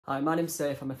Hi, my name's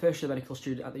Saif. I'm a first year medical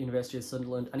student at the University of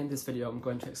Sunderland, and in this video I'm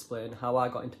going to explain how I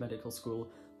got into medical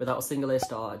school without a single A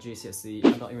star at GCSE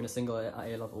and not even a single A at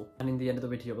A level. And in the end of the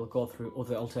video we'll go through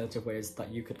other alternative ways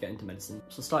that you could get into medicine.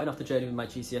 So starting off the journey with my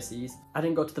GCSEs, I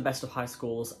didn't go to the best of high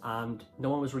schools and no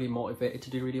one was really motivated to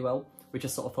do really well. We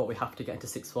just sort of thought we have to get into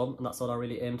sixth form, and that's all I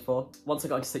really aimed for. Once I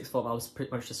got into sixth form I was pretty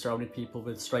much just surrounded people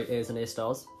with straight A's and A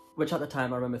stars. Which at the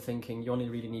time I remember thinking you only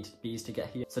really needed B's to get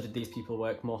here, so did these people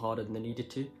work more harder than they needed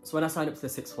to? So when I signed up for the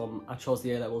sixth form, I chose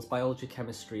the A levels Biology,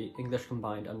 Chemistry, English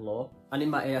combined and Law. And in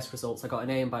my AS results I got an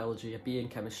A in Biology, a B in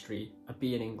Chemistry, a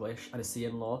B in English and a C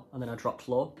in Law, and then I dropped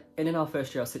Law. And in our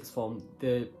first year of sixth form,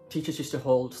 the teachers used to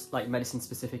hold like medicine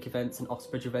specific events and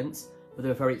Oxbridge events, but they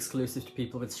were very exclusive to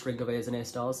people with a string of A's and A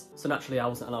stars. So naturally I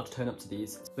wasn't allowed to turn up to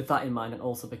these. With that in mind, and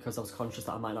also because I was conscious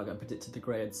that I might not get predicted the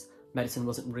grades, medicine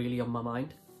wasn't really on my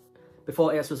mind.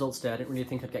 Before AS results day, I didn't really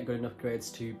think I'd get good enough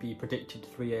grades to be predicted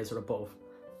 3 A's or above,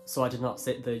 so I did not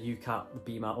sit the UCAT,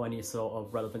 the BMAT or any sort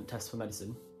of relevant test for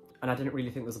medicine, and I didn't really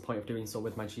think there was a point of doing so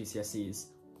with my GCSEs,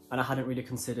 and I hadn't really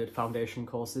considered foundation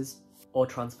courses or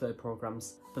transfer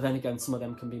programmes, but then again some of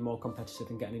them can be more competitive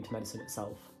than getting into medicine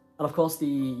itself. And of course the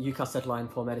UCAS deadline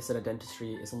for medicine and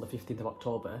dentistry is on the 15th of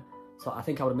October, so I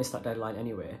think I would have missed that deadline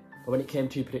anyway, but when it came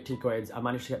to predicted grades I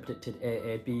managed to get predicted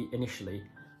AA-B initially,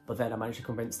 but then I managed to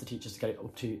convince the teachers to get it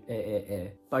up to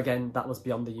AAA. But again, that was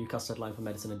beyond the UCAS deadline for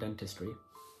medicine and dentistry.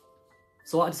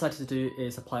 So what I decided to do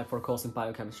is apply for a course in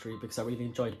biochemistry because I really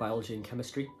enjoyed biology and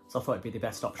chemistry, so I thought it'd be the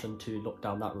best option to look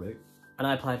down that route. And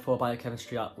I applied for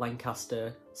biochemistry at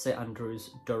Lancaster, St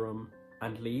Andrews, Durham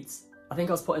and Leeds. I think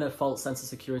I was put in a false sense of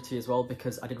security as well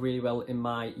because I did really well in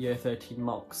my year 13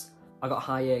 mocks. I got a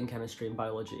high A in chemistry and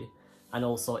biology, and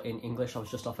also in English I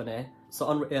was just off an A. So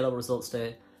on A-level results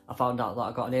day, I found out that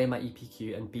I got an A in my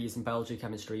EPQ and B's in biology,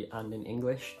 chemistry and in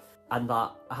English, and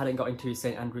that I hadn't got into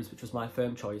St Andrews, which was my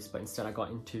firm choice, but instead I got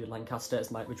into Lancaster,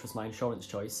 which was my insurance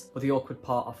choice. But the awkward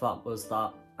part of that was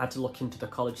that I had to look into the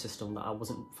college system that I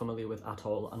wasn't familiar with at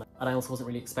all, and I also wasn't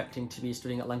really expecting to be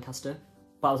studying at Lancaster.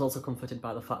 But I was also comforted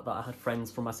by the fact that I had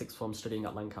friends from my sixth form studying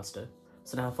at Lancaster.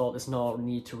 So now I thought there's no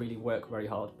need to really work very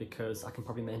hard because I can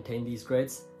probably maintain these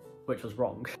grades, which was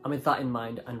wrong. And with that in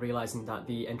mind and realising that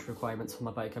the entry requirements for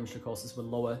my biochemistry courses were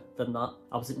lower than that,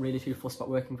 I wasn't really too fussed about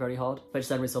working very hard, which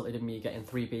then resulted in me getting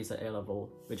 3 B's at A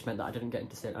level, which meant that I didn't get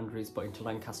into St Andrews but into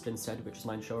Lancaster instead, which was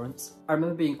my insurance. I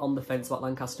remember being on the fence about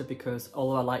Lancaster because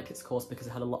although I liked its course because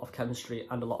it had a lot of chemistry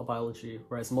and a lot of biology,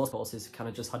 whereas most courses kind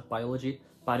of just had biology,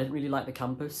 but I didn't really like the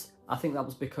campus. I think that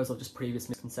was because of just previous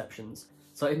misconceptions.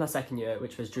 So in my second year,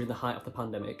 which was during the height of the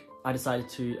pandemic, I decided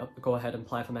to go ahead and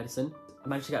apply for medicine. I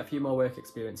managed to get a few more work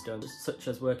experience done, such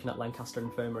as working at Lancaster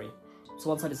Infirmary. So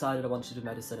once I decided I wanted to do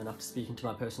medicine, and after speaking to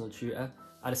my personal tutor,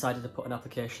 I decided to put an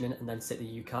application in and then sit the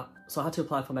UCAT. So I had to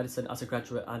apply for medicine as a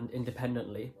graduate and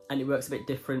independently, and it works a bit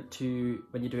different to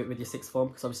when you do it with your sixth form,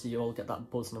 because obviously you all get that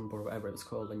buzz number or whatever it was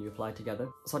called when you apply together.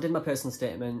 So I did my personal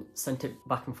statement, sent it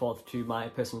back and forth to my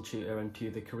personal tutor and to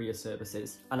the career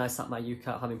services, and I sat my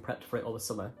UCAT having prepped for it all the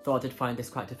summer, though I did find this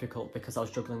quite difficult because I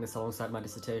was juggling this alongside my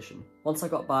dissertation. Once I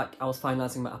got back, I was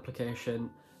finalising my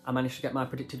application. I managed to get my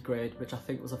predicted grade, which I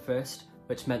think was a first,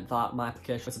 which meant that my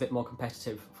application was a bit more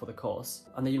competitive for the course.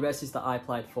 And the universities that I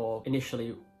applied for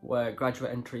initially were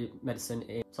graduate entry medicine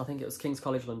in, so I think it was King's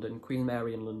College London, Queen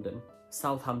Mary in London,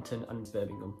 Southampton and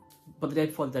Birmingham. But the day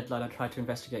before the deadline I tried to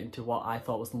investigate into what I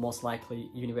thought was the most likely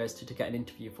university to get an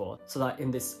interview for, so that in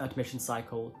this admission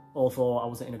cycle, although I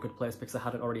wasn't in a good place because I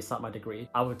hadn't already sat my degree,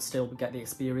 I would still get the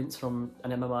experience from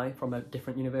an MMI from a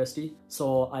different university.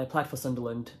 So I applied for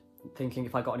Sunderland, thinking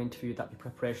if I got an interview that'd be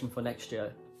preparation for next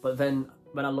year. But then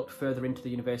when I looked further into the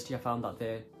university I found that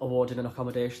they awarded an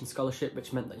accommodation scholarship,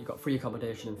 which meant that you got free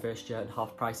accommodation in first year and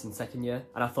half price in second year.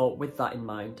 And I thought with that in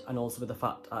mind, and also with the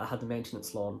fact I had the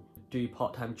maintenance loan, do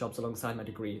part-time jobs alongside my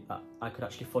degree, that I could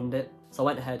actually fund it. So I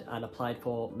went ahead and applied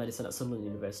for medicine at Sunderland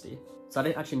University. So I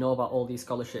didn't actually know about all these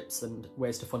scholarships and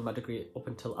ways to fund my degree up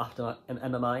until after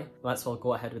MMI. Might as well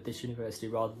go ahead with this university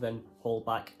rather than hold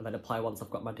back and then apply once I've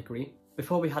got my degree.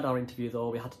 Before we had our interview though,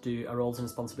 we had to do a roles and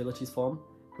responsibilities form,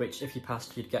 which if you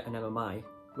passed you'd get an MMI,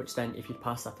 which then if you'd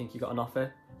passed I think you got an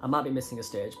offer. I might be missing a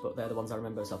stage, but they're the ones I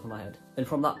remember off the top of my head. Then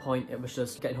from that point it was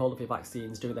just getting hold of your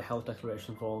vaccines, doing the health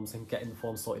declaration forms and getting the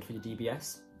forms sorted for your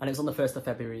DBS. And it was on the 1st of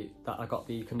February that I got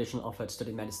the conditional offer to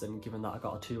study medicine, given that I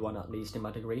got a 2-1 at least in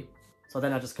my degree. So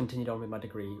then I just continued on with my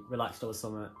degree, relaxed over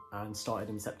summer and started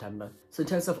in September. So in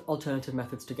terms of alternative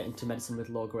methods to get into medicine with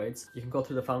low grades, you can go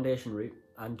through the foundation route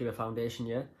and do a foundation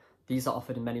year. These are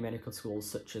offered in many medical schools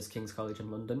such as King's College in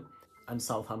London and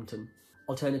Southampton.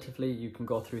 Alternatively, you can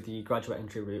go through the graduate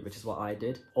entry route, which is what I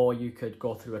did, or you could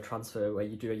go through a transfer where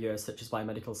you do a year such as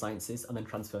biomedical sciences and then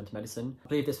transfer into medicine. I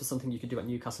believe this was something you could do at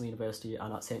Newcastle University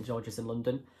and at St George's in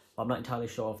London, but I'm not entirely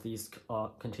sure if these are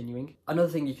continuing. Another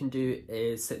thing you can do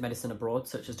is sit medicine abroad,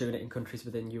 such as doing it in countries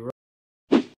within Europe.